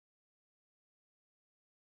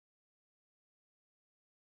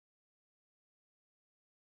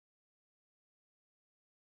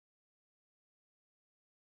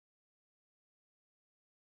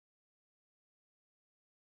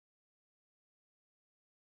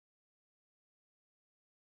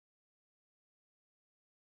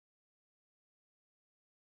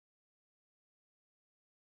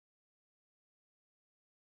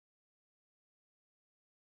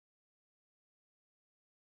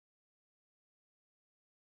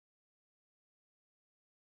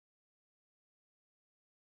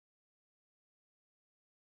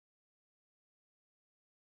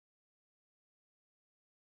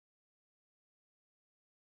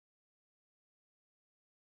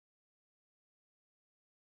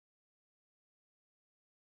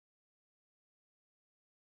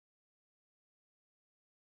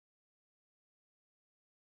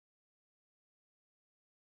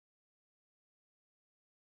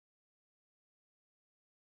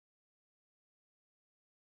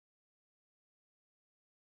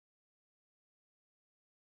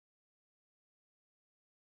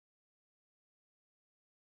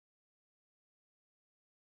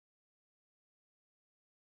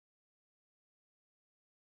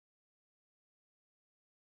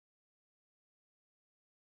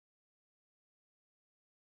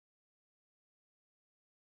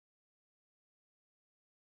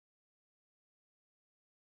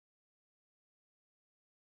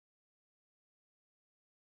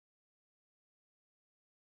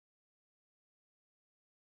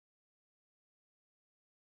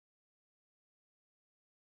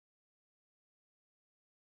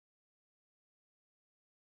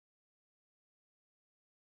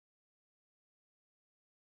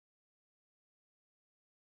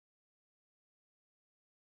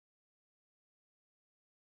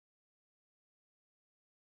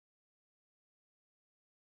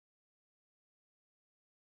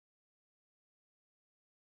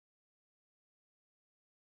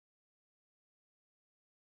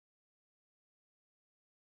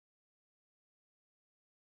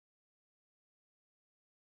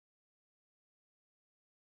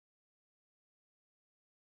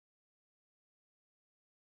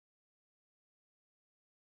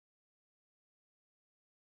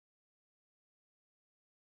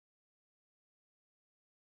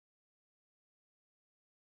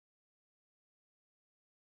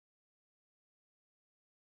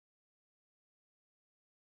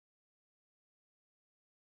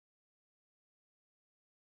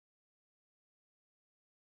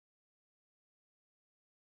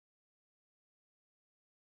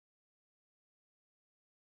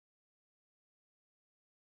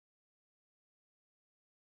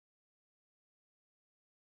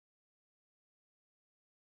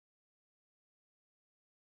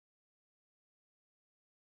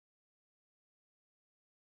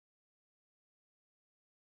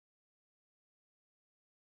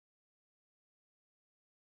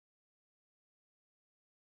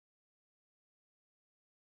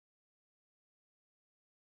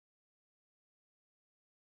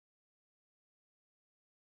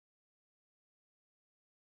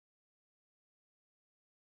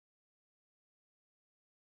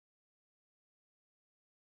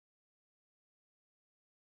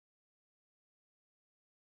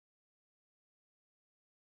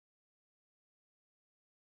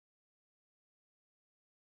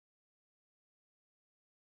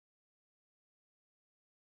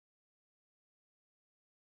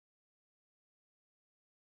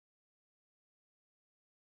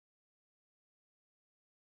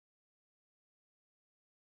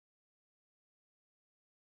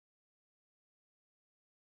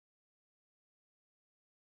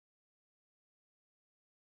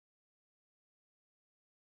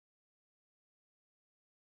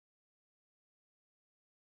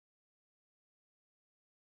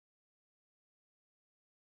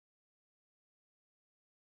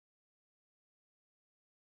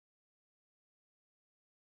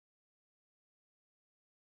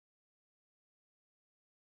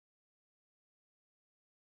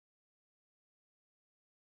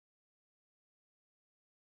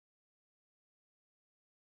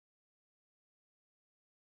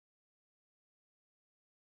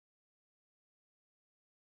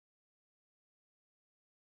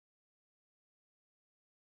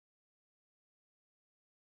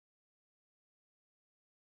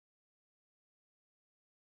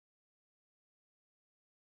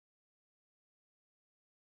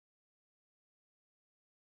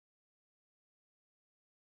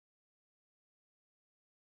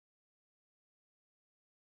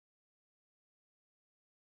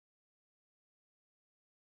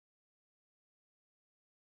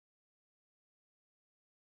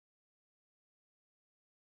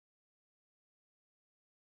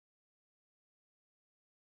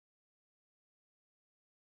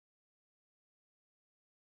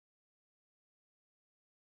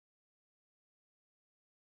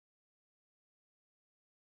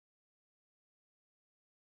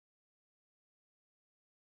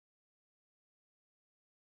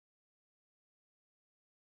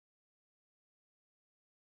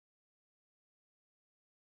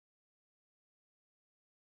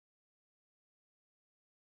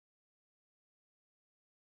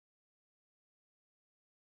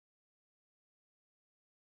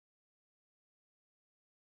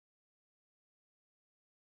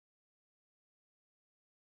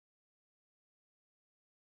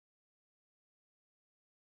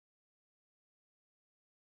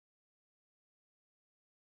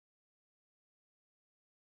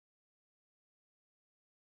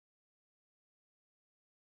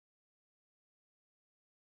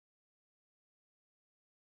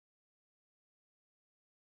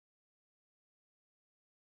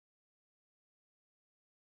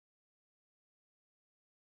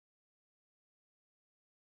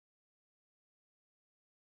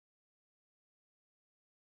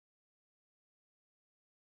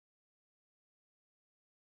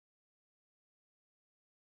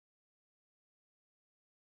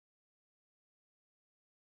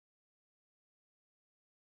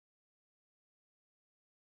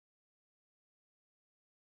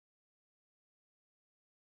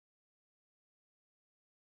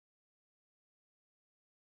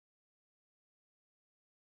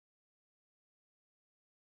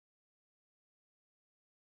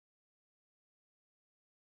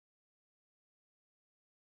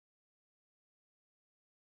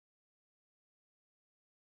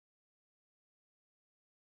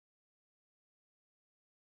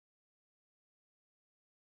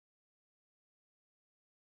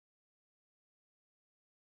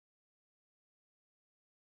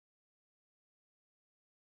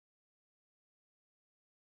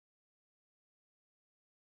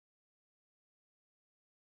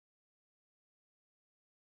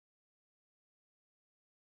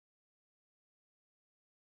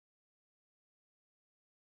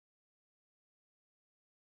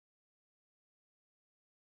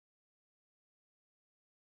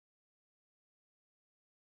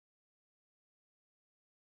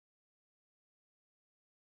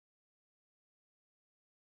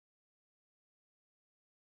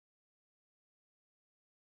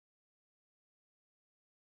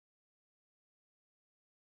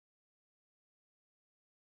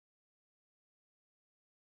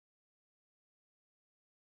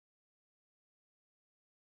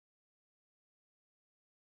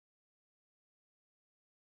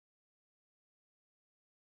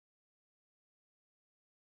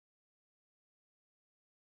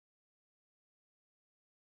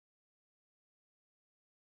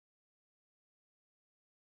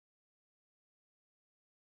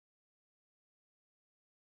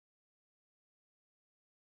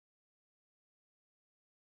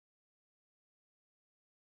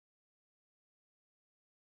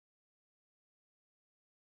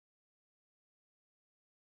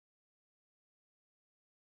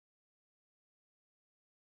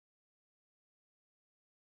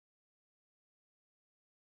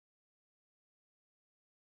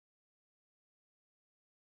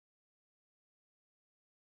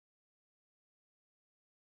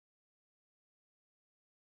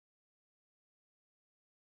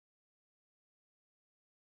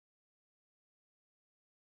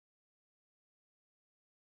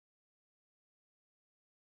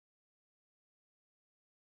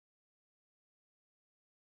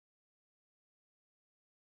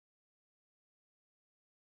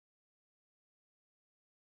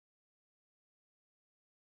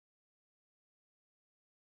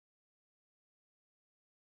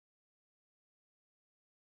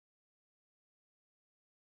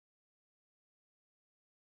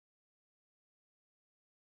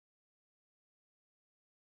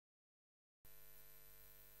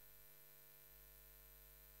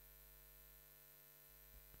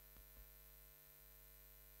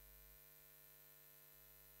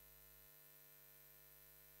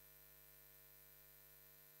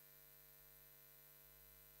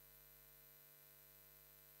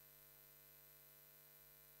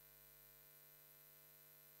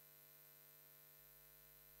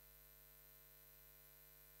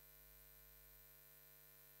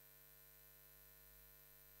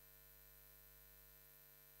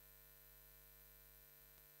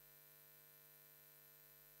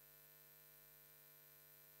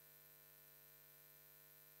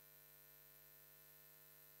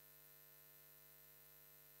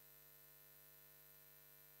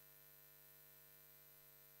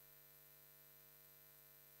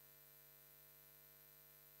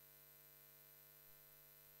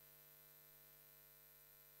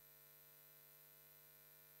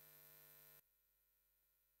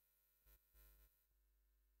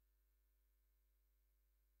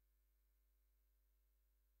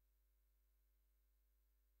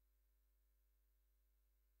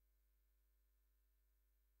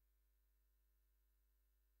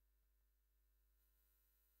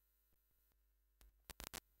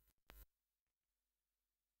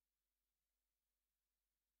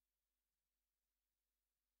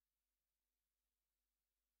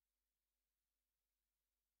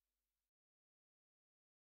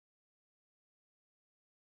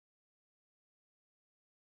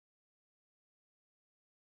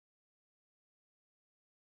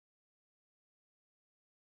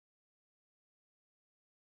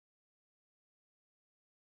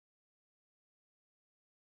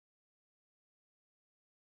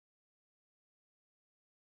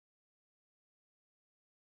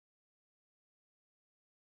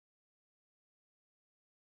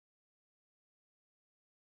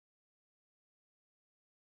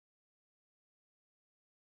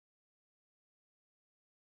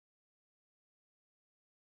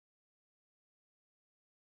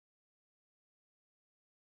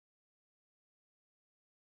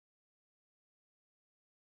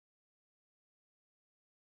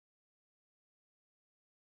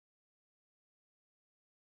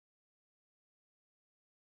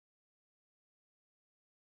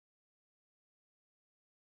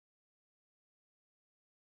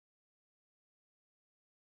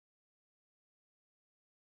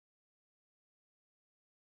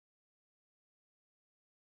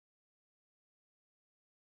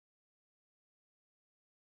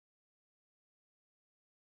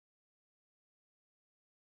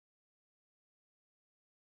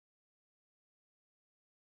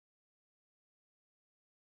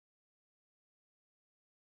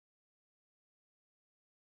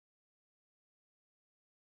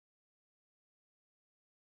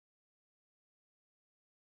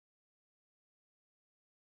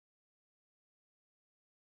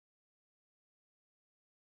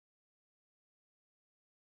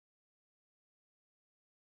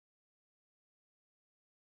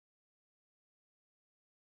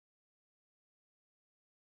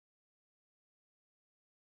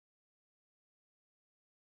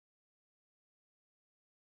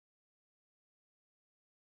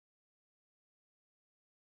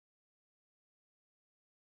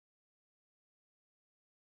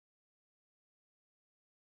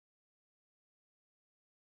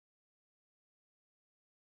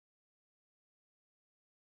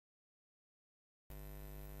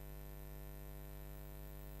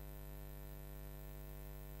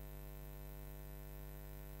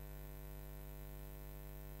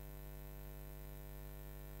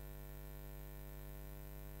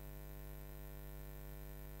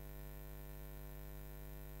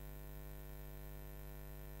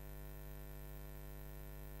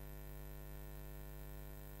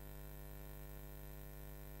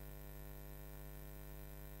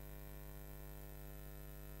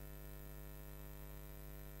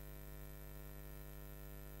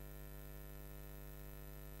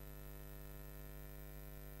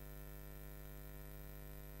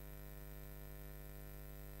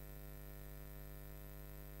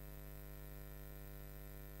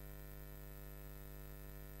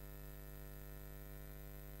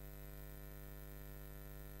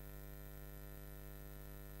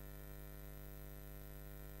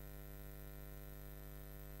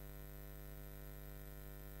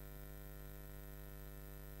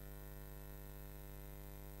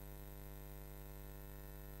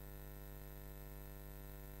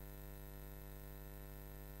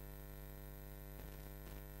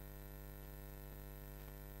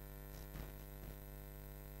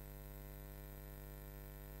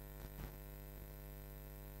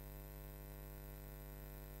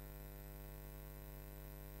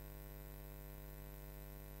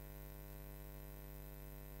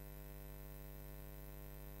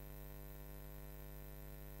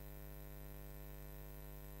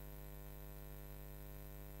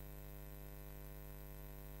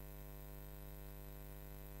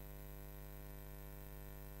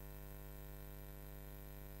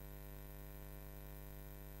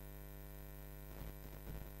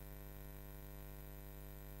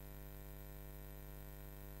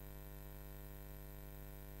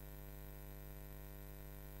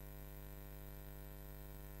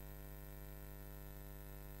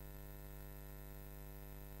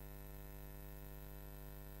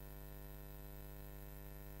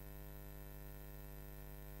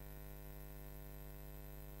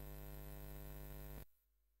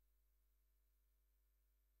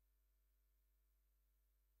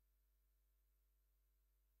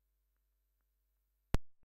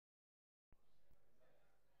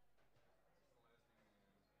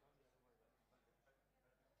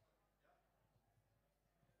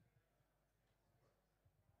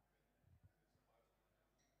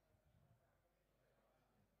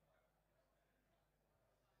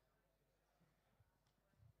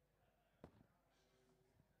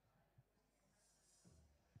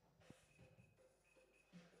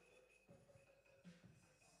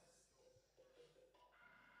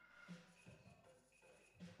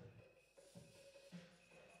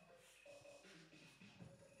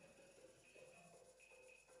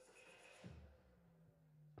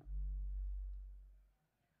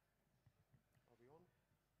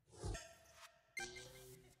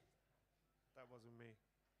wasn't me.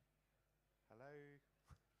 Hello?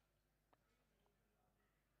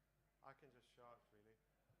 I can just shout, really.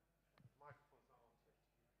 Microphone's not on.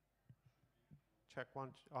 Check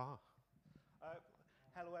one.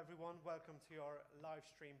 Hello, everyone. Welcome to our live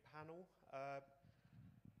stream panel.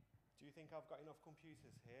 Do you think I've got enough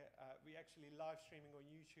computers here? We're actually live streaming on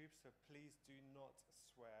YouTube, so please do not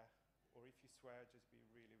swear. Or if you swear, just be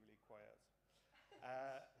really, really quiet.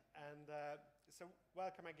 So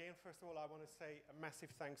welcome again. First of all, I want to say a massive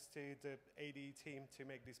thanks to the ADE team to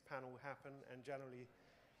make this panel happen, and generally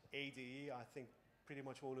ADE. I think pretty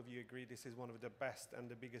much all of you agree this is one of the best and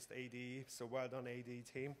the biggest ADE, so well done ADE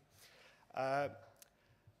team.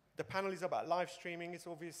 The panel is about live streaming. It's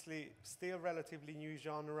obviously still relatively new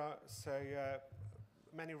genre, so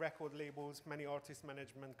many record labels, many artist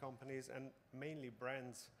management companies, and mainly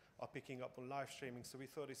brands are picking up on live streaming, so we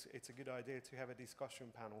thought it's a good idea to have a discussion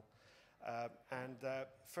panel.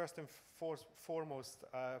 First and foremost,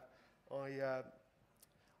 I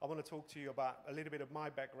want to talk to you about a little bit of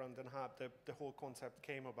my background and how the whole concept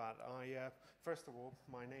came about. First of all,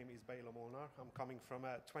 my name is Béla Molnár. I'm coming from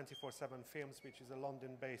 24/7 Films, which is a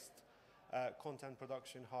London-based content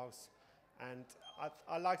production house. And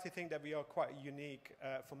I like to think that we are quite unique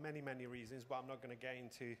for many, many reasons, but I'm not going to get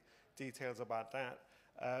into details about that.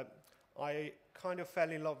 I kind of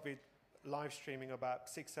fell in love with live streaming about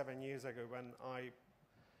 6-7 years ago when I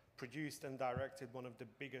produced and directed one of the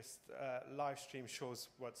biggest live stream shows,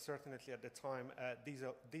 certainly at the time.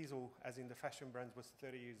 Diesel, as in the fashion brand, was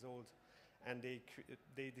 30 years old, and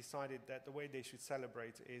they decided that the way they should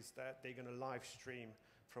celebrate is that they're going to live stream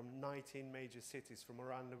from 19 major cities from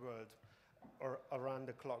around the world or around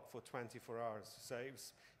the clock for 24 hours. So it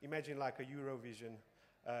was, imagine like a Eurovision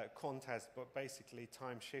contest, but basically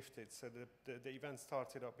time shifted. So the event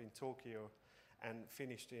started up in Tokyo and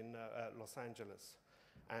finished in Los Angeles.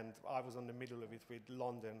 And I was on the middle of it with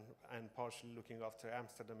London and partially looking after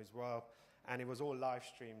Amsterdam as well. And it was all live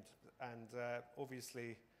streamed. And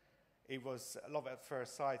obviously, it was love at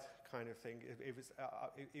first sight kind of thing.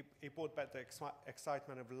 It brought back the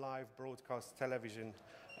excitement of live broadcast television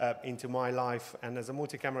into my life. And as a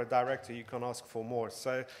multi-camera director, you can ask for more.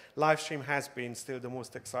 So live stream has been still the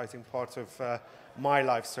most exciting part of my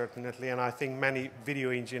life, certainly. And I think many video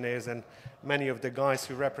engineers and many of the guys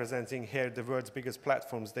who are representing here the world's biggest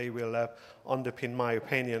platforms, they will underpin my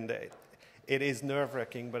opinion that it is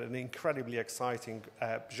nerve-wracking, but an incredibly exciting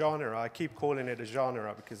genre. I keep calling it a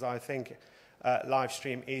genre because I think live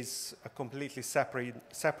stream is a completely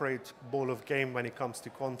separate ball of game when it comes to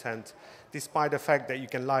content. Despite the fact that you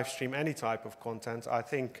can live stream any type of content, I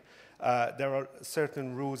think there are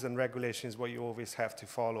certain rules and regulations what you always have to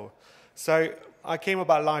follow. So I came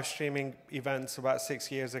about live streaming events about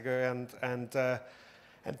 6 years ago,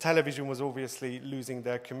 and television was obviously losing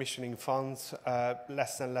their commissioning funds.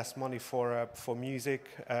 Less and less money for music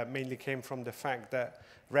mainly came from the fact that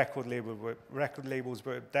record labels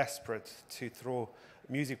were desperate to throw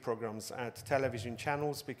music programs at television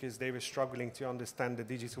channels because they were struggling to understand the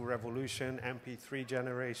digital revolution, MP3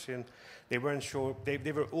 generation. They weren't sure,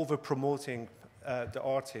 they were over-promoting the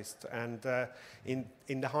artist, and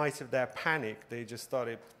in the height of their panic, they just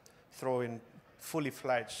started throwing fully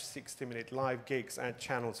fledged 60-minute live gigs at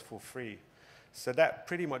channels for free. So that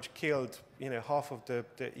pretty much killed, half of the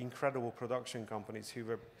incredible production companies who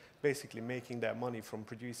were basically making their money from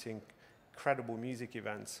producing credible music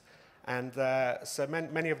events. And so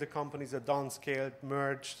many of the companies are downscaled,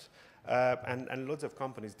 merged, and lots of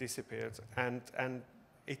companies disappeared. And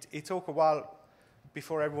it took a while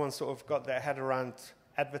before everyone sort of got their head around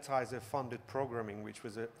advertiser-funded programming, which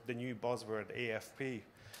was the new buzzword, AFP.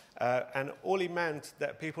 And all it meant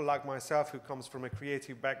that people like myself, who comes from a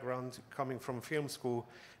creative background, coming from film school,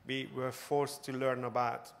 we were forced to learn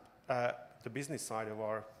about the business side of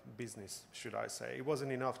our business, should I say. It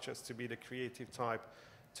wasn't enough just to be the creative type,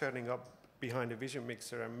 turning up behind a vision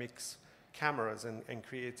mixer and mix cameras and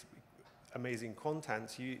create amazing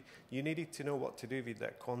content. You needed to know what to do with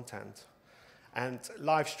that content. And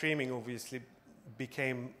live streaming obviously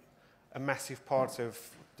became a massive part of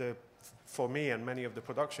for me and many of the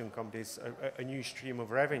production companies, a new stream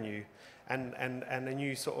of revenue and a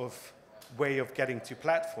new sort of way of getting to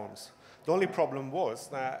platforms. The only problem was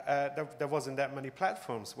that there wasn't that many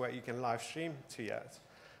platforms where you can live stream to yet.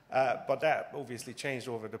 But that obviously changed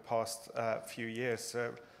over the past few years.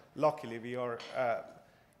 So luckily we are,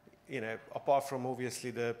 apart from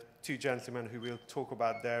obviously the two gentlemen who will talk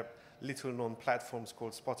about their little-known platforms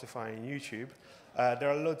called Spotify and YouTube, there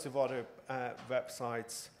are loads of other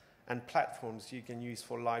websites and platforms you can use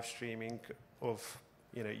for live streaming of,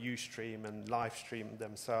 Ustream and Livestream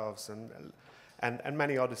themselves, and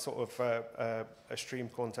many other sort of stream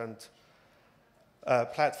content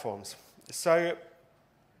platforms. So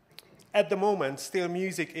at the moment, still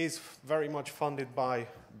music is very much funded by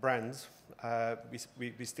brands.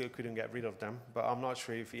 We still couldn't get rid of them, but I'm not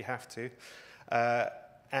sure if we have to.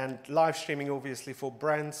 And live streaming, obviously, for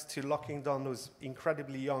brands to locking down those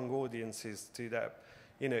incredibly young audiences to that,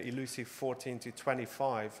 you know, elusive 14 to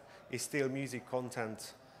 25 is still music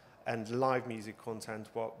content and live music content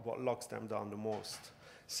what locks them down the most.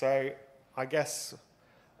 So I guess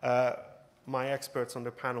my experts on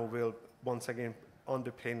the panel will once again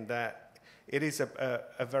underpin that it is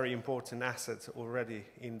a very important asset already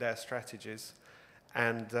in their strategies.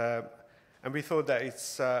 And we thought that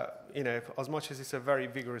it's, you know, as much as it's a very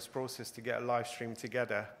vigorous process to get a live stream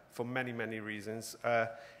together for many, many reasons,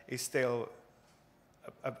 it's still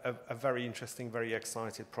a very interesting, very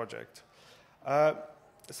excited project.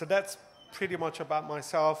 So that's pretty much about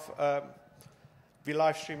myself. We're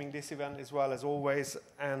live streaming this event as well as always,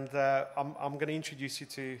 and I'm going to introduce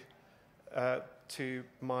you to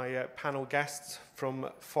my panel guests from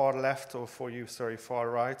far left, or for you, sorry, far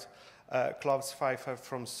right. Claus Pfeifer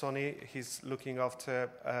from Sony. He's looking after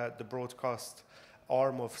the broadcast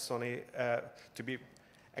arm of Sony, to be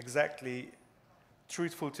exactly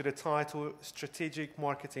truthful to the title, Strategic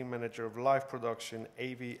Marketing Manager of Live Production,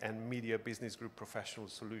 AV and Media Business Group Professional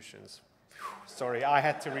Solutions. Whew, sorry, I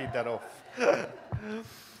had to read that off.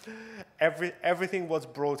 Everything was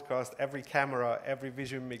broadcast, every camera, every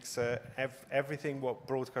vision mixer, everything what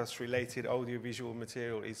broadcast-related audio-visual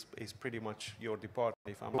material is pretty much your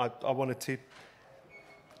department. I wanted to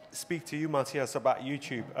speak to you, Matias, about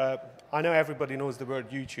YouTube. I know everybody knows the word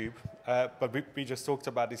YouTube, but we just talked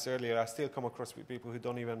about this earlier. I still come across with people who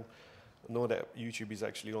don't even know that YouTube is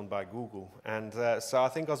actually owned by Google. And so I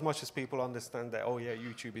think as much as people understand that, oh yeah,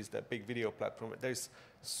 YouTube is that big video platform, there's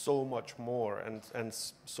so much more and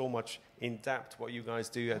so much in depth what you guys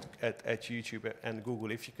do at YouTube and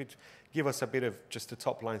Google. If you could give us a bit of just a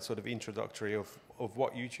top line sort of introductory of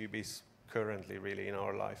what YouTube is currently really in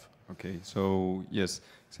our life. Okay, so yes,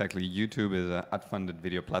 exactly. YouTube is an ad-funded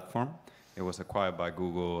video platform. It was acquired by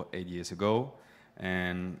Google 8 years ago.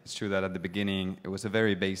 And it's true that at the beginning, it was a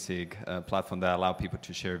very basic platform that allowed people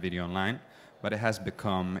to share video online. But it has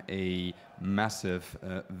become a massive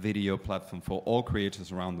video platform for all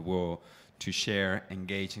creators around the world to share,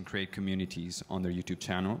 engage, and create communities on their YouTube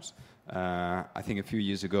channels. I think a few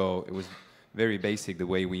years ago, it was very basic the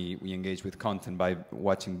way we engage with content by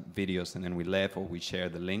watching videos and then we live or we share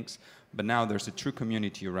the links. But now there's a true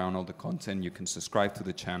community around all the content. You can subscribe to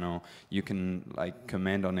the channel, you can like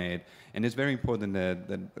comment on it. And it's very important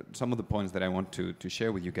that some of the points that I want to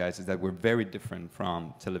share with you guys is that we're very different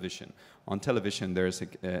from television. On television, there's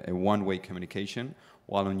a one-way communication,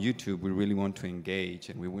 while on YouTube, we really want to engage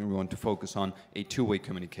and we really want to focus on a two-way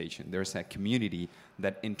communication. There's a community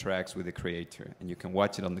that interacts with the creator. And you can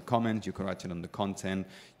watch it on the comments, you can watch it on the content,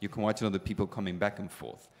 you can watch it on the people coming back and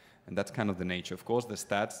forth. And that's kind of the nature. Of course, the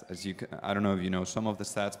stats, as you can, I don't know if you know some of the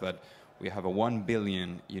stats, but we have a 1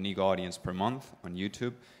 billion unique audience per month on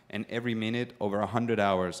YouTube, and every minute, over 100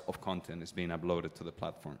 hours of content is being uploaded to the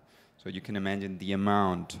platform. So you can imagine the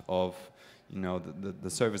amount of, you know, the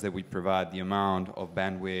service that we provide, the amount of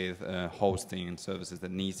bandwidth, hosting, and services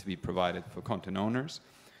that needs to be provided for content owners.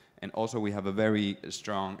 And also, we have a very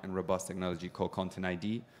strong and robust technology called Content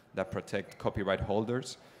ID that protect copyright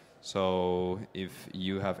holders. So if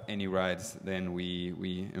you have any rights, then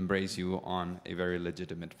we embrace you on a very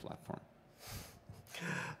legitimate platform.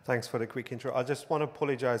 Thanks for the quick intro. I just want to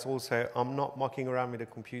apologize also. I'm not mucking around with the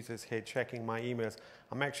computers here, checking my emails.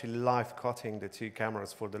 I'm actually live cutting the two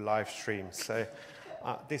cameras for the live stream. So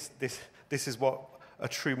this is what a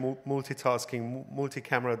true multitasking,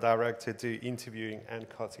 multi-camera director do, interviewing and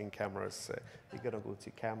cutting cameras. So we're going to go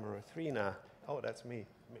to camera 3 now. Oh, that's me.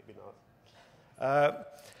 Maybe not.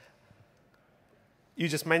 You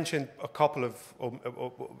just mentioned a couple of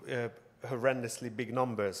horrendously big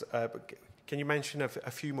numbers. Can you mention a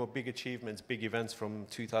few more big achievements, big events from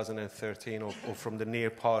 2013 or from the near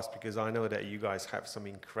past? Because I know that you guys have some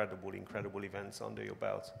incredible events under your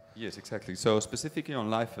belt. Yes, exactly. So specifically on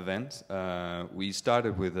live events, we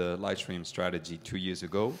started with a live stream strategy 2 years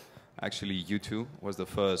ago. Actually, YouTube was the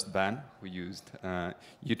first band who used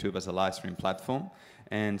YouTube as a live stream platform.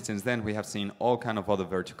 And since then, we have seen all kind of other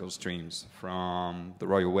vertical streams, from the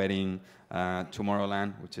Royal Wedding,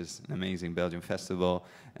 Tomorrowland, which is an amazing Belgian festival.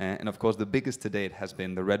 And of course, the biggest to date has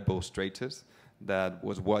been the Red Bull Straighters, that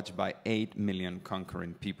was watched by 8 million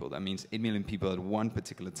concurrent people. That means 8 million people at one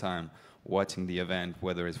particular time watching the event,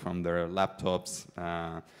 whether it's from their laptops,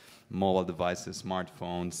 mobile devices,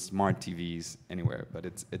 smartphones, smart TVs, anywhere. But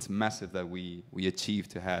it's massive that we achieved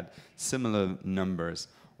to have similar numbers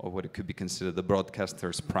of what it could be considered the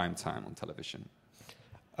broadcaster's prime time on television.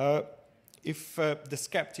 If the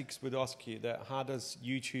skeptics would ask you that, how does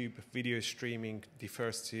YouTube video streaming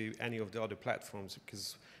differs to any of the other platforms?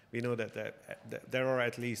 Because we know that there are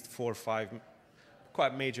at least 4 or 5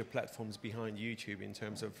 quite major platforms behind YouTube in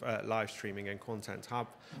terms of live streaming and content.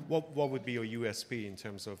 What would be your USP in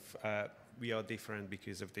terms of we are different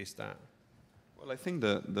because of this, that? Well, I think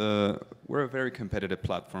we're a very competitive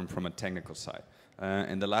platform from a technical side.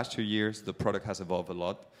 In the last 2 years, the product has evolved a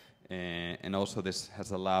lot. And also this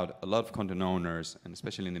has allowed a lot of content owners, and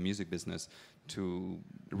especially in the music business, to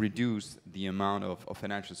reduce the amount of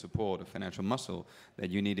financial support, of financial muscle that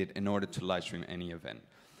you needed in order to live stream any event.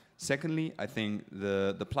 Secondly, I think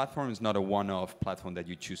the platform is not a one-off platform that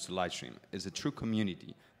you choose to live stream. It's a true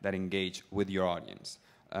community that engage with your audience.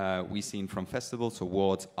 We've seen from festivals,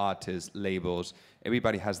 awards, artists, labels,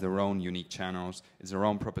 everybody has their own unique channels, it's their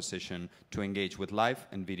own proposition to engage with live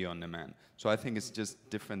and video on demand. So I think it's just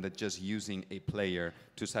different than just using a player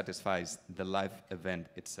to satisfy the live event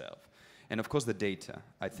itself. And of course the data.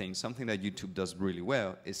 I think something that YouTube does really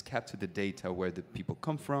well is capture the data where the people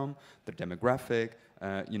come from, the demographic,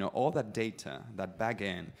 you know, all that data, that back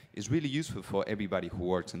end is really useful for everybody who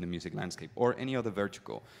works in the music landscape or any other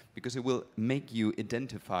vertical, because it will make you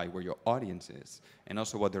identify where your audience is and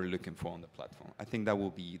also what they're looking for on the platform. I think that will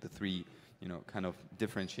be the 3, you know, kind of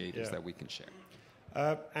differentiators that we can share.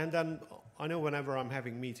 And then I know whenever I'm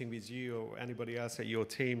having meeting with you or anybody else at your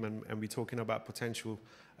team and we're talking about potential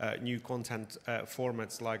new content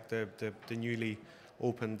formats like the newly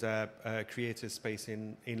opened creator space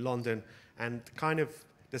in London, and kind of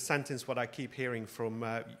the sentence what I keep hearing from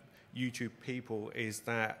YouTube people is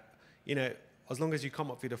that, you know, as long as you come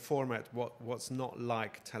up with a format what's not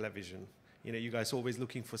like television, you know, you guys are always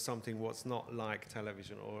looking for something what's not like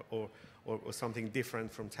television or something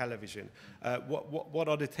different from television. What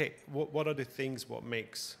are the things what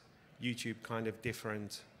makes YouTube kind of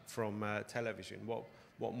different from television?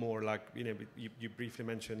 What more, like, you know, you briefly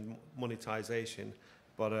mentioned monetization,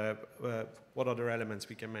 but what other elements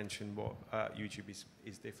we can mention what YouTube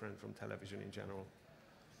is different from television in general?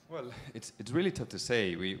 Well, it's really tough to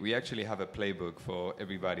say. We actually have a playbook for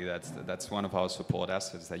everybody. That's one of our support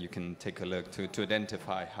assets that you can take a look to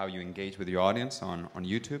identify how you engage with your audience on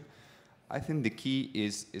YouTube. I think the key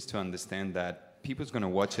is to understand that people's going to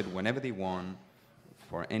watch it whenever they want,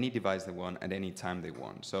 for any device they want, at any time they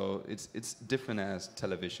want. So it's different as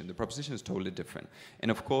television. The proposition is totally different.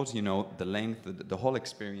 And of course, you know, the length, the whole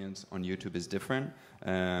experience on YouTube is different.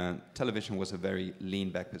 Television was a very lean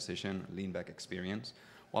back position, lean back experience.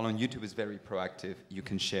 While on YouTube is very proactive, you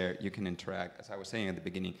can share, you can interact. As I was saying at the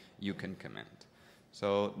beginning, you can comment.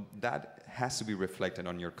 So that has to be reflected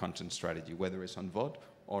on your content strategy, whether it's on VOD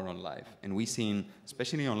or on live. And we've seen,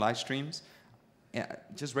 especially on live streams,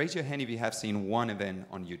 just raise your hand if you have seen one event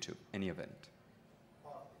on YouTube, any event.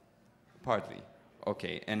 Partly.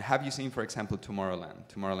 Okay. And have you seen, for example, Tomorrowland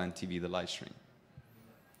TV, the live stream?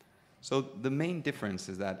 So the main difference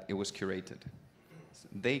is that it was curated.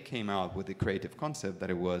 They came out with the creative concept that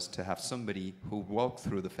it was to have somebody who walked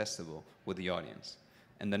through the festival with the audience.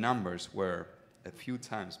 And the numbers were a few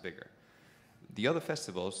times bigger. The other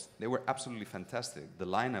festivals, they were absolutely fantastic. The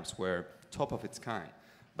lineups were top of its kind.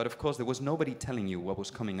 But of course, there was nobody telling you what was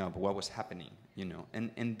coming up, what was happening, you know.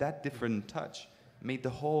 And that different touch made the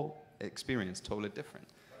whole experience totally different.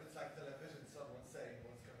 But it's like television, someone saying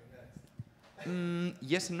what's coming next.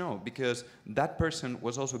 Yes and no, because that person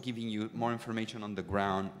was also giving you more information on the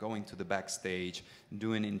ground, going to the backstage,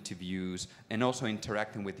 doing interviews, and also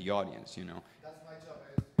interacting with the audience, you know. That's my job.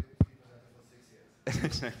 I used to be a TV presenter for 6 years.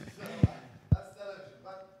 Exactly. So, that's television.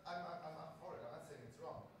 But I'm up for it. I'm not saying it's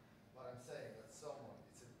wrong. But I'm saying that someone,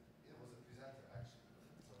 it was a presenter actually.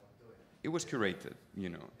 Someone doing it. It was curated, you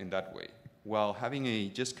know, in that way. While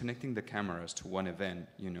having just connecting the cameras to one event,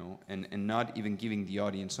 you know, and not even giving the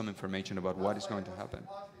audience some information about what is going to happen.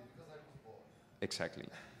 Exactly.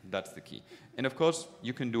 That's the key. And of course,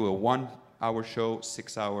 you can do a 1-hour show,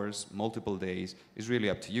 6 hours, multiple days. It's really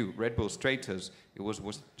up to you. Red Bull Stratus, it was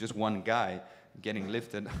just one guy getting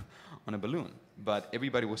lifted on a balloon. But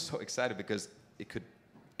everybody was so excited because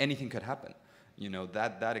anything could happen. You know,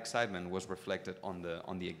 that excitement was reflected on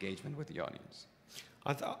the engagement with the audience.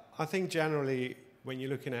 I think generally, when you're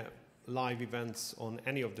looking at live events on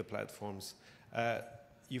any of the platforms,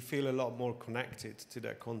 you feel a lot more connected to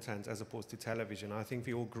that content as opposed to television. I think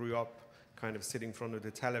we all grew up kind of sitting in front of the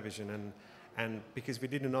television, And because we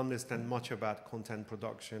didn't understand much about content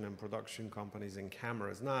production and production companies and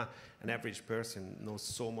cameras, now an average person knows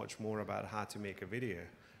so much more about how to make a video.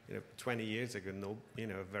 20 years ago,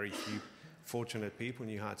 very few fortunate people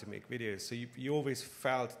knew how to make videos. So you always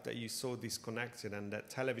felt that you so disconnected, and that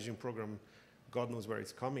television program, God knows where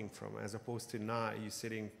it's coming from, as opposed to now you're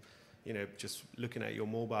sitting, just looking at your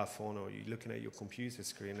mobile phone, or you're looking at your computer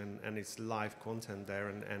screen, and it's live content there,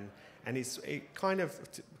 and it kind of,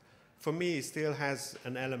 for me, it still has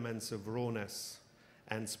an element of rawness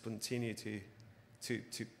and spontaneity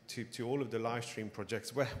to all of the live stream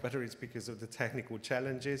projects, whether it's because of the technical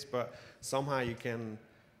challenges, but somehow you can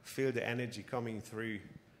feel the energy coming through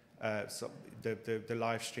the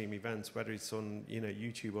live stream events, whether it's on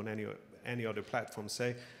YouTube or any other platform.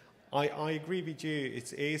 So I agree with you.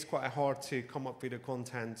 It is quite hard to come up with the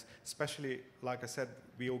content, especially, like I said,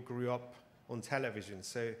 we all grew up on television.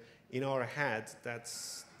 So in our head,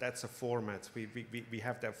 that's a format. We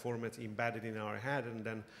have that format embedded in our head, and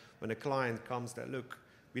then when a client comes that, look,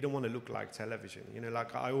 we don't want to look like television.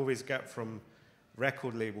 Like I always get from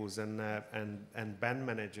record labels and band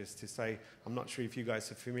managers to say, I'm not sure if you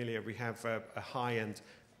guys are familiar, we have a high-end,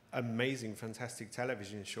 amazing, fantastic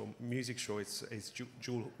television show, music show. It's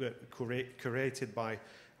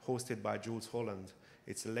hosted by Jules Holland.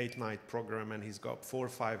 It's a late night program, and he's got 4 or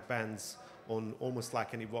 5 bands on almost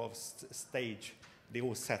like an evolved stage. They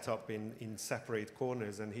all set up in separate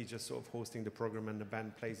corners, and he's just sort of hosting the program, and the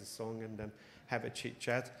band plays a song and then have a chit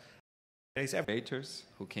chat. There's creators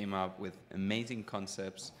who came up with amazing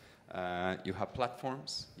concepts. You have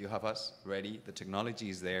platforms, you have us ready, the technology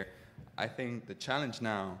is there. I think the challenge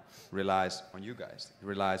now relies on you guys. It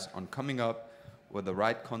relies on coming up with the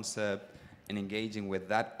right concept and engaging with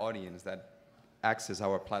that audience that access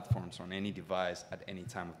our platforms on any device at any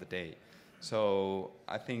time of the day. So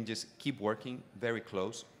I think just keep working very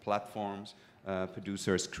close, platforms,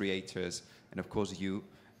 producers, creators, and of course you,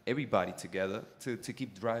 everybody together to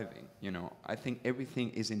keep driving. I think everything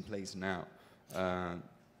is in place now.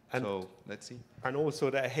 So let's see. And also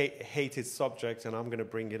that hated subject, and I'm going to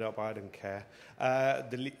bring it up, I don't care,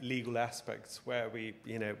 the legal aspects where we,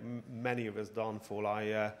 many of us downfall.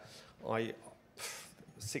 I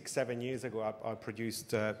 6-7 years ago, I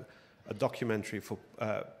produced a documentary for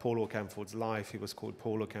Paul Oakenfold's life. It was called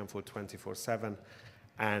Paul Oakenfold 24/7.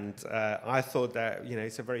 And I thought that,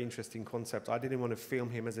 it's a very interesting concept. I didn't want to film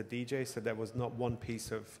him as a DJ, so there was not one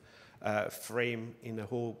piece of frame in the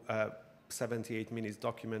whole 78 minutes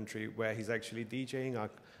documentary where he's actually DJing.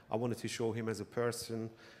 I wanted to show him as a person,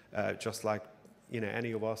 just like,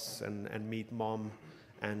 any of us, and meet mom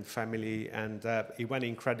and family, and it went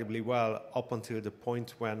incredibly well up until the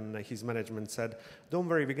point when his management said, don't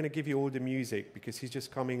worry, we're going to give you all the music because he's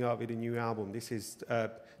just coming up with a new album. This is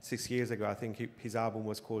 6 years ago. I think his album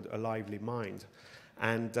was called A Lively Mind.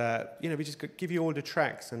 And, we just could give you all the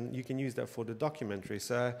tracks and you can use that for the documentary.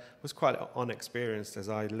 So it was quite unexperienced, as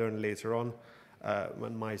I learned later on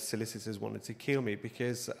when my solicitors wanted to kill me,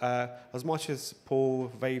 because as much as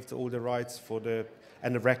Paul waived all the rights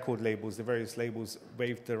and the record labels, the various labels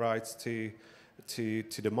waived the rights to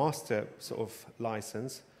the master sort of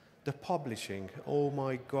license, the publishing, oh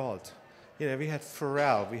my God. We had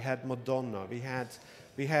Pharrell, we had Madonna,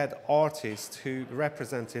 we had artists who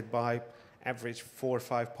represented by average 4 or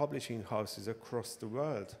 5 publishing houses across the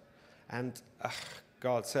world. And,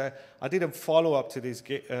 God, so I did a follow-up to this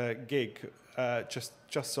gig just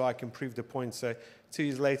so I can prove the point. So 2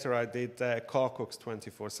 years later, I did Carcox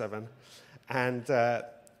 24/7. And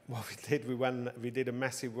what we did a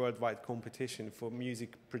massive worldwide competition for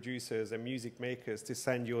music producers and music makers to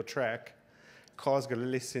send your track. Car's going to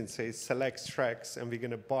listen to it, select tracks, and we're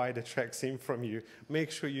going to buy the tracks in from you. Make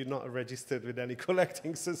sure you're not registered with any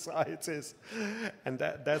collecting societies. And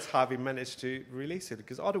that's how we managed to release it,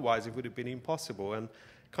 because otherwise it would have been impossible. And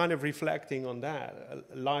kind of reflecting on that,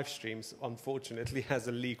 live streams, unfortunately, has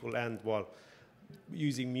a legal end. Well,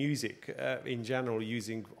 using music in general,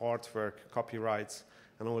 using artwork, copyrights,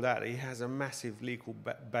 and all that, it has a massive legal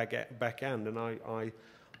back end. And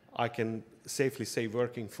I can safely say,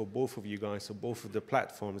 working for both of you guys, or both of the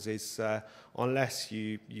platforms, is unless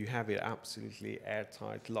you have it absolutely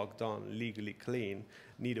airtight, locked down, legally clean,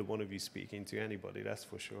 neither one of you speaking to anybody, that's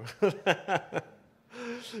for sure.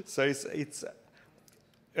 So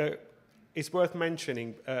it's worth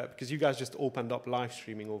mentioning, because you guys just opened up live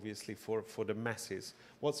streaming, obviously, for the masses.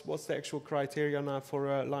 What's the actual criteria now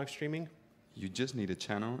for live streaming? You just need a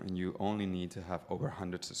channel, and you only need to have over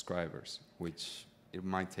 100 subscribers, which it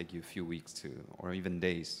might take you a few weeks or even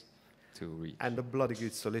days. to reach. And a bloody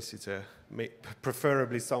good solicitor,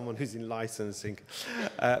 preferably someone who's in licensing.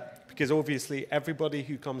 Because obviously everybody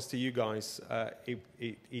who comes to you guys,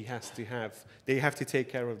 they have to take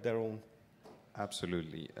care of their own.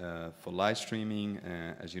 Absolutely. For live streaming,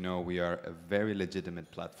 as you know, we are a very legitimate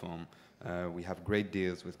platform. We have great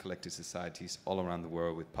deals with collective societies all around the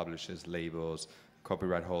world, with publishers, labels,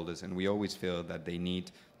 copyright holders, and we always feel that they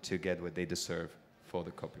need to get what they deserve for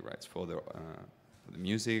the copyrights, for the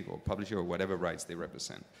music or publisher or whatever rights they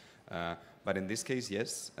represent. But in this case,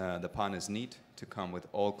 yes, the partners need to come with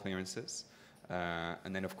all clearances.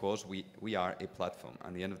 And then, of course, we are a platform.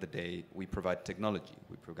 At the end of the day, we provide technology.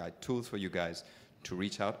 We provide tools for you guys to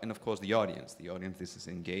reach out. And, of course, the audience. The audience, this is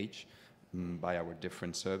engaged by our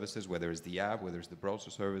different services, whether it's the app, whether it's the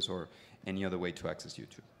browser service, or any other way to access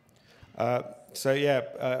YouTube.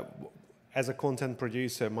 As a content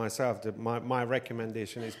producer myself, my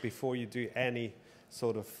recommendation is before you do any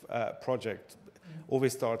sort of project,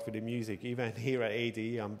 always start with the music. Even here at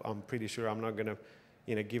ADE, I'm pretty sure I'm not going to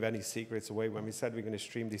give any secrets away. When we said we're going to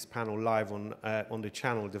stream this panel live on the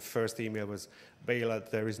channel, the first email was, Béla,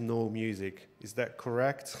 there is no music. Is that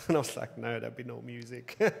correct? And I was like, no, there'll be no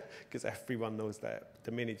music. Because everyone knows that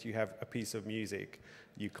the minute you have a piece of music,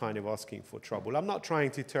 you're kind of asking for trouble. I'm not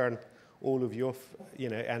trying to turn all of you off,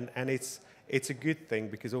 and it's a good thing,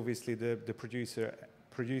 because obviously the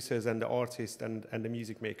producers and the artists and the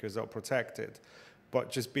music makers are protected. But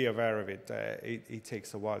just be aware of it. It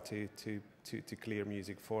takes a while to clear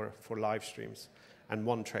music for live streams, and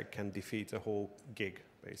one track can defeat a whole gig,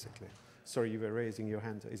 basically. Sorry, you were raising your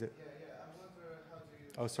hand. Is it? Yeah. I wonder how do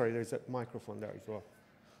you... Oh, sorry, there's a microphone there as well.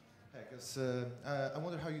 Because I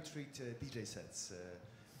wonder how you treat DJ sets.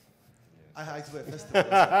 I do a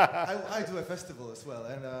festival. I do a festival as well.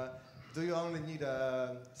 And do you only need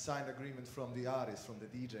a signed agreement from the artist, from the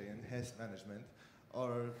DJ and his management,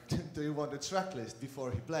 or do you want a track list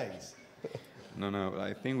before he plays? No.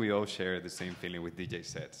 I think we all share the same feeling with DJ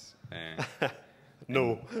sets.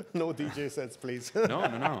 No DJ sets, please.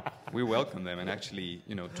 No. We welcome them, and actually,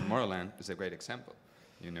 Tomorrowland is a great example.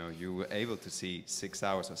 You were able to see 6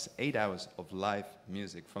 hours or 8 hours of live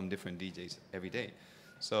music from different DJs every day.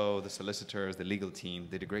 So the solicitors, the legal team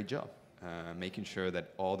did a great job making sure that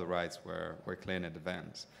all the rights were clear in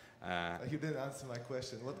advance. You didn't answer my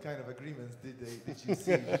question. What kind of agreements did you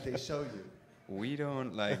see? Did they show you? We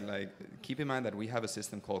don't keep in mind that we have a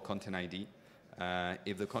system called Content ID.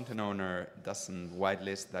 If the content owner doesn't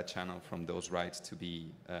whitelist that channel from those rights to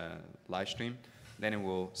be live streamed, then it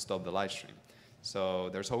will stop the live stream. So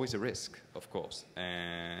there's always a risk, of course.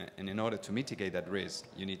 And in order to mitigate that risk,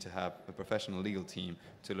 you need to have a professional legal team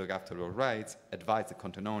to look after those rights, advise the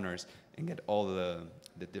content owners, and get all the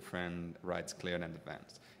different rights cleared in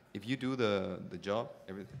advance. If you do the job,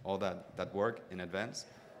 all that work in advance,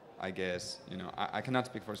 I guess, I cannot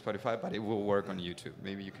speak for Spotify, but it will work on YouTube.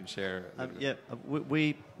 Maybe you can share.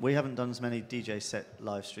 We haven't done as many DJ set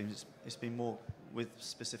live streams. It's been more with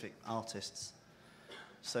specific artists.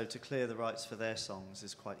 So to clear the rights for their songs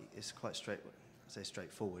is quite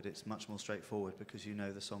straightforward. It's much more straightforward because you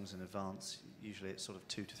know the songs in advance. Usually it's sort of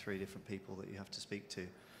 2 to 3 different people that you have to speak to.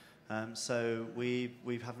 So we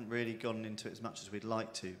haven't really gone into it as much as we'd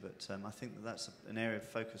like to, but I think that's an area of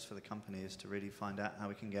focus for the company, is to really find out how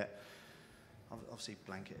we can get. Obviously,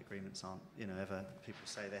 blanket agreements aren't, ever, people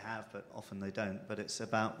say they have, but often they don't. But it's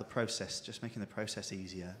about the process, just making the process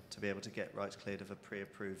easier to be able to get rights cleared of a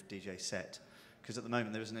pre-approved DJ set. Because at the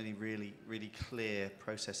moment there isn't any really clear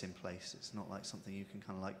process in place. It's not like something you can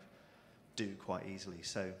kind of do quite easily.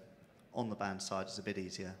 So on the band side, it's a bit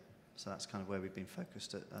easier. So that's kind of where we've been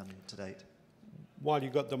focused to date. While you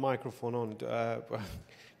got the microphone on,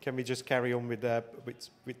 can we just carry on with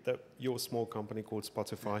your small company called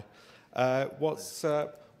Spotify?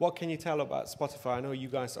 What can you tell about Spotify? I know you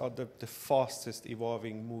guys are the fastest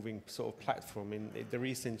evolving, moving sort of platform. In the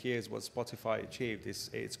recent years, what Spotify achieved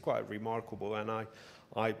it's quite remarkable, and I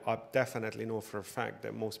definitely know for a fact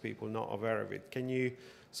that most people are not aware of it. Can you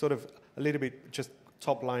sort of a little bit just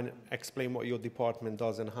top line explain what your department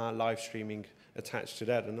does and how live streaming attached to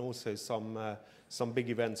that, and also some big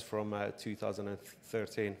events from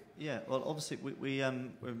 2013? Yeah, well, obviously we're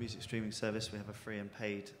a music streaming service. We have a free and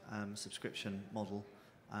paid subscription model.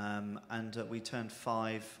 And we turned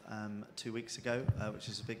 5 2 weeks ago, which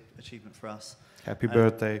is a big achievement for us. Happy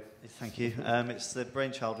birthday. Thank you. It's the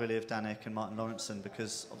brainchild really of Danek and Martin Lawrenson,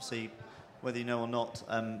 because obviously, whether you know or not,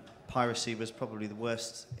 piracy was probably the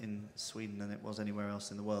worst in Sweden than it was anywhere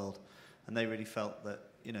else in the world. And they really felt that,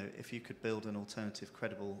 if you could build an alternative,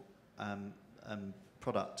 credible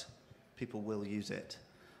product, people will use it.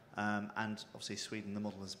 And obviously Sweden, the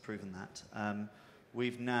model has proven that.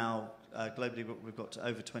 We've now, globally, we've got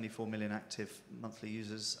over 24 million active monthly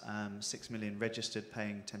users, 6 million registered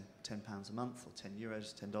paying £10 a month, or €10,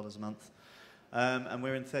 $10 a month. And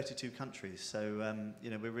we're in 32 countries, so you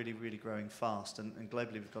know, we're really, really growing fast. And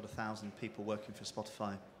globally, we've got 1,000 people working for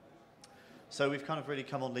Spotify. So we've kind of really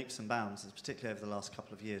come on leaps and bounds, particularly over the last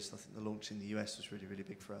couple of years. I think the launch in the US was really, really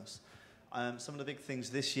big for us. Some of the big things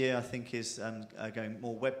this year, I think, is going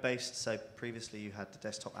more web-based. So previously, you had the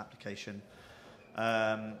desktop application.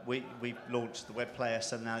 We've launched the web player,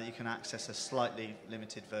 so now you can access a slightly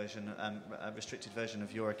limited version, a restricted version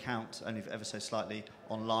of your account, only ever so slightly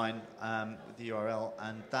online with the URL,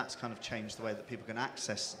 and that's kind of changed the way that people can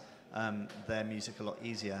access their music a lot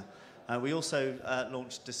easier. We also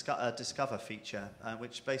launched a Discover feature,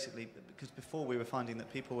 which basically, because before we were finding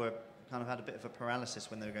that people were kind of had a bit of a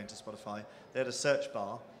paralysis when they were going to Spotify. They had a search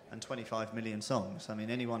bar and 25 million songs. I mean,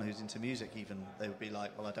 anyone who's into music even, they would be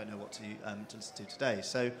like, well, I don't know what to listen to today.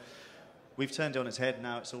 So we've turned it on its head.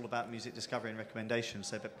 Now it's all about music discovery and recommendation.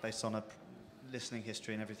 So based on a listening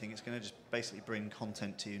history and everything, it's going to just basically bring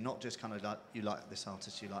content to you, not just kind of like, you like this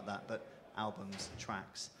artist, you like that, but albums,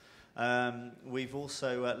 tracks. We've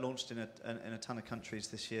also launched in a ton of countries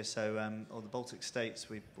this year. So all the Baltic states,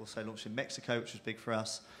 we've also launched in Mexico, which was big for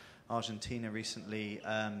us, Argentina recently,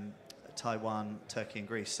 Taiwan, Turkey and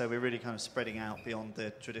Greece. So we're really kind of spreading out beyond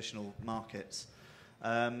the traditional markets.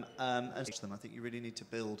 And I think you really need to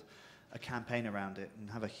build a campaign around it and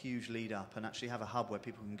have a huge lead up and actually have a hub where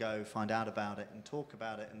people can go find out about it and talk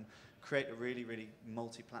about it and create a really, really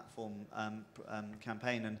multi-platform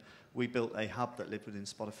campaign. And we built a hub that lived within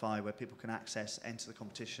Spotify where people can access, enter the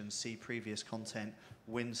competition, see previous content,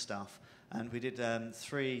 win stuff. And we did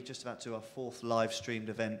just about to do our 4th live streamed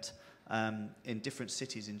event in different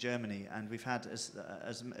cities in Germany, and we've had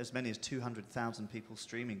as many as 200,000 people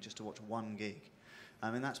streaming just to watch one gig.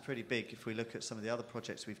 I mean, that's pretty big if we look at some of the other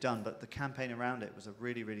projects we've done, but the campaign around it was a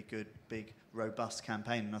really, really good, big, robust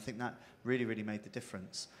campaign, and I think that really, really made the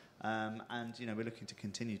difference. And, you know, we're looking to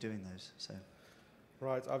continue doing those, so.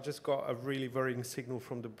 Right, I've just got a really worrying signal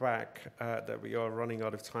from the back that we are running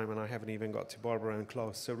out of time, and I haven't even got to Barbara and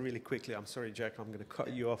Klaus. So really quickly, I'm sorry, Jack, I'm going to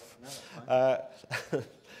cut you off. No,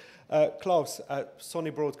 Klaus,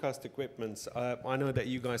 Sony Broadcast Equipment, I know that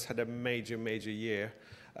you guys had a major, major year,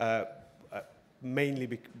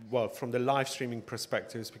 mainly, from the live streaming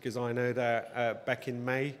perspectives, because I know that back in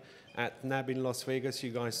May at NAB in Las Vegas,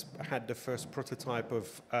 you guys had the first prototype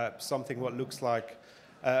of something what looks like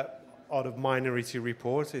out of Minority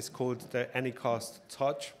Report. It's called the Anycast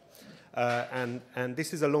Touch. And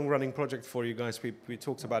this is a long-running project for you guys. We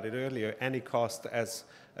talked about it earlier. Anycast as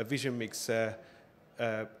a vision mix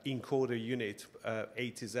encoder unit, A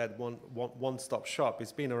to Z, one-stop shop.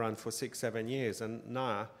 It's been around for 6-7 years, and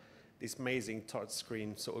now this amazing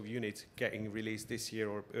touchscreen sort of unit getting released this year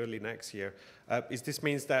or early next year. Is this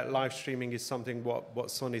means that live streaming is something what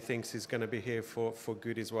Sony thinks is going to be here for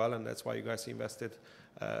good as well, and that's why you guys invested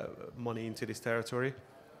money into this territory?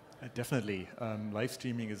 Definitely. Live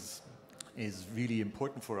streaming is really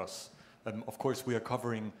important for us. Of course, we are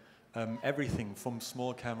covering everything from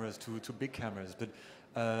small cameras to big cameras, but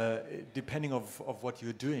depending of what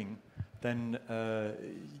you're doing, then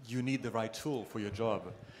you need the right tool for your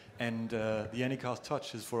job. And the Anycast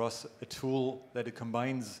Touch is for us a tool that it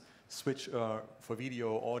combines switch for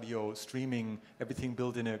video, audio, streaming, everything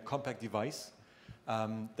built in a compact device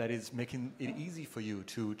that is making it easy for you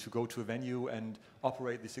to go to a venue and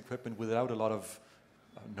operate this equipment without a lot of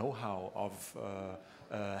know-how of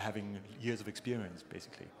having years of experience,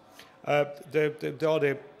 basically. The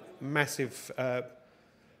other massive,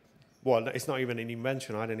 well, it's not even an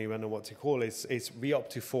invention, I don't even know what to call it. It's we up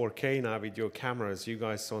to 4K now with your cameras. You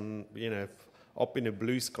guys on, you know, up in the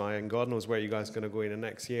blue sky, and God knows where you guys are going to go in the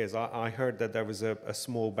next years. I heard that there was a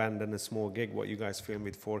small band and a small gig what you guys filmed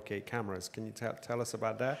with 4K cameras. Can you tell us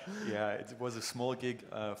about that? Yeah, it was a small gig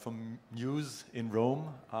from News in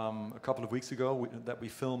Rome a couple of weeks ago that we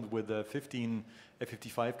filmed with 15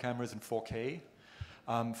 F55 cameras in 4K.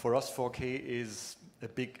 For us, 4K is a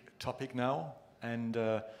big topic now, and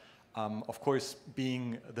of course,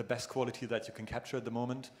 being the best quality that you can capture at the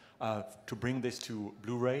moment, to bring this to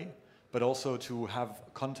Blu-ray, but also to have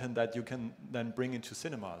content that you can then bring into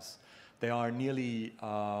cinemas. There are nearly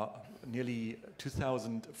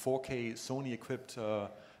 2,000 4K Sony-equipped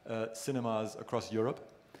cinemas across Europe,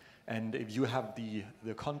 and if you have the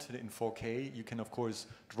content in 4K, you can of course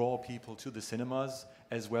draw people to the cinemas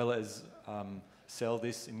as well as sell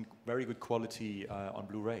this in very good quality on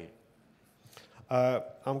Blu-ray.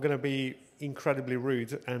 I'm going to be incredibly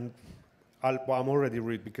rude, and I'm already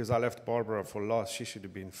rude because I left Barbara for last. She should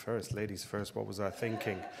have been first, ladies first. What was I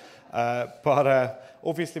thinking? But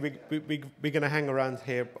obviously, we're going to hang around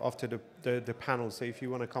here after the panel. So if you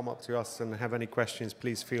want to come up to us and have any questions,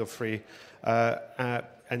 please feel free.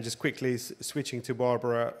 And just quickly switching to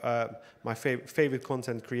Barbara, my favorite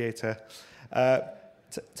content creator.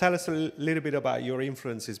 Tell us a little bit about your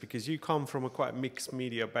influences, because you come from a quite mixed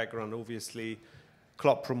media background, obviously,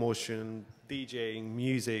 club promotion, DJing,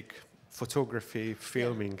 music, photography,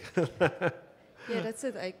 filming. Yeah, that's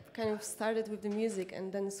it. I kind of started with the music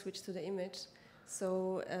and then switched to the image.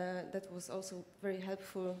 So that was also very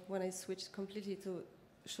helpful when I switched completely to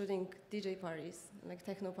shooting DJ parties, like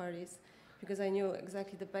techno parties, because I knew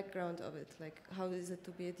exactly the background of it, like how is it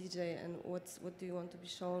to be a DJ and what do you want to be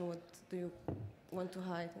shown, what do you want to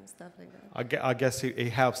hide and stuff like that. I guess it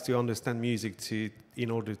helps to understand music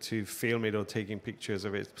in order to film it or taking pictures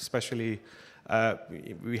of it, especially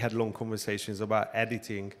we had long conversations about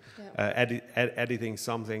editing. Yeah. Editing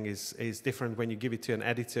something is different when you give it to an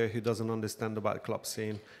editor who doesn't understand about club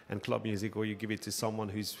scene and club music, or you give it to someone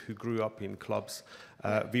who grew up in clubs.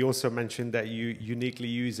 We also mentioned that you uniquely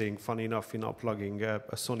using, funny enough, you're not plugging a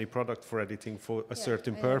Sony product for editing for a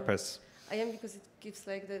certain purpose. I am, because it gives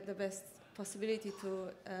like the best possibility to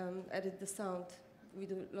edit the sound. We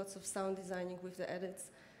do lots of sound designing with the edits,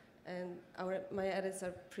 and my edits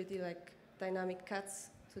are pretty like dynamic cuts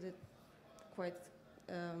to the quite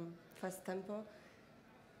fast tempo.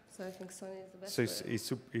 So I think Sony is the best.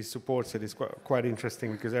 So he supports it. It's quite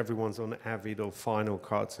interesting because everyone's on Avid or Final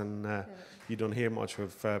Cuts, and you don't hear much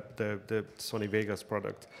of the Sony Vegas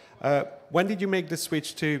product. When did you make the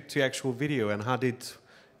switch to actual video, and how did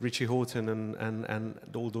Richie Hawtin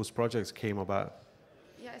and all those projects came about?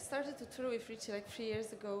 Yeah, I started to tour with Richie like 3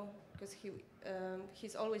 years ago, because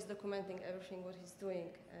he's always documenting everything what he's doing,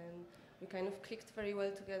 and we kind of clicked very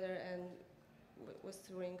well together, and was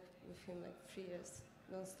touring with him like 3 years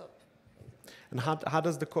non-stop. And how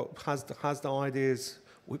does has the ideas?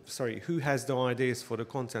 Sorry, who has the ideas for the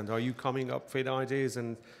content? Are you coming up with ideas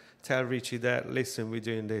and tell Richie that, listen, we're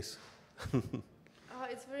doing this?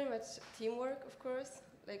 It's very much teamwork, of course.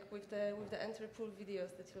 Like with the entry pool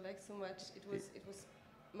videos that you like so much, it was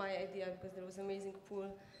my idea, because there was amazing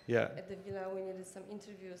pool at the villa. We needed some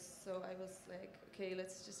interviews, so I was like, okay,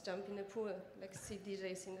 let's just jump in the pool, like see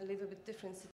DJs in a little bit different